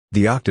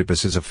The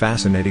octopus is a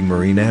fascinating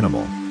marine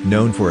animal,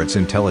 known for its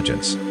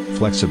intelligence,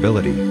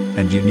 flexibility,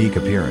 and unique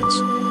appearance.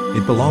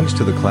 It belongs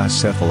to the class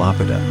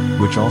Cephalopoda,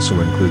 which also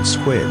includes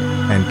squid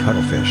and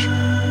cuttlefish.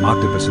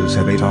 Octopuses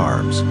have 8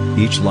 arms,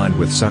 each lined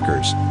with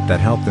suckers, that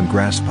help them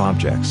grasp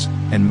objects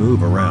and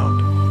move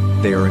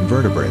around. They are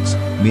invertebrates,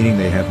 meaning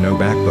they have no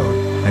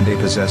backbone, and they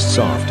possess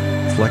soft,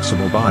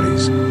 flexible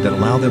bodies that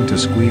allow them to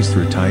squeeze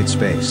through tight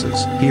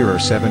spaces. Here are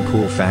 7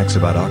 cool facts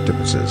about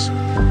octopuses.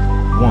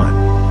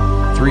 1.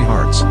 3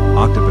 hearts.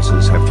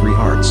 Octopuses have 3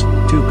 hearts,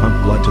 2 pump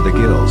blood to the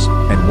gills,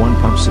 and 1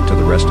 pumps it to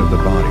the rest of the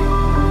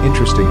body.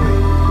 Interestingly,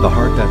 the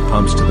heart that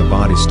pumps to the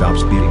body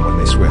stops beating when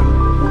they swim.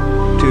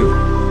 2.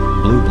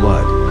 Blue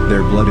blood.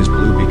 Their blood is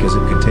blue because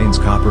it contains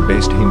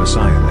copper-based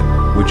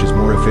hemocyanin, which is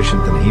more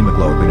efficient than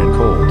hemoglobin in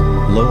cold,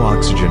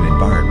 low-oxygen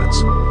environments.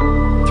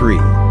 3.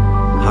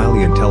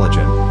 Highly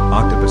intelligent.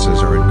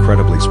 Octopuses are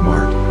incredibly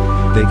smart.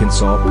 They can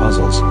solve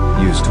puzzles,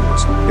 use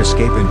tools,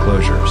 escape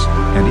enclosures,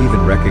 and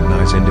even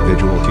recognize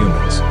individual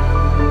humans.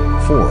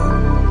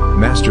 4.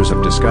 Masters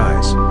of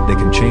disguise. They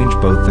can change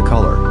both the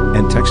color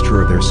and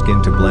texture of their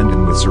skin to blend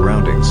in with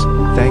surroundings,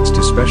 thanks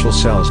to special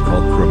cells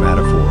called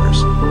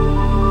chromatophores.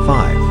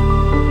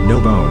 5. No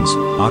bones.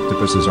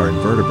 Octopuses are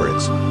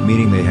invertebrates,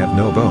 meaning they have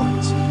no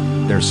bones.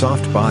 Their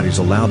soft bodies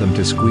allow them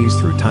to squeeze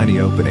through tiny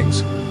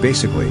openings.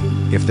 Basically,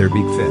 if their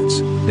beak fits,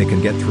 they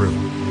can get through.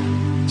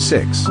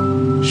 6.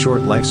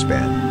 Short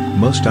lifespan.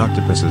 Most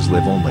octopuses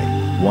live only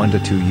 1 to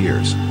 2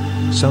 years.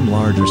 Some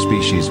larger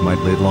species might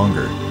live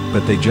longer,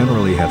 but they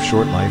generally have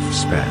short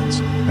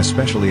lifespans,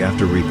 especially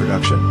after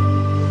reproduction.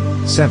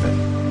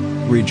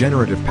 7.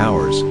 Regenerative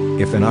powers.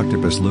 If an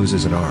octopus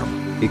loses an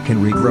arm, it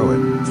can regrow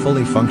it,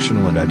 fully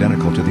functional and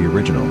identical to the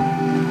original.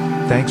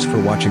 Thanks for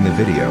watching the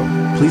video.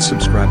 Please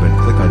subscribe and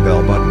click on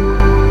bell button.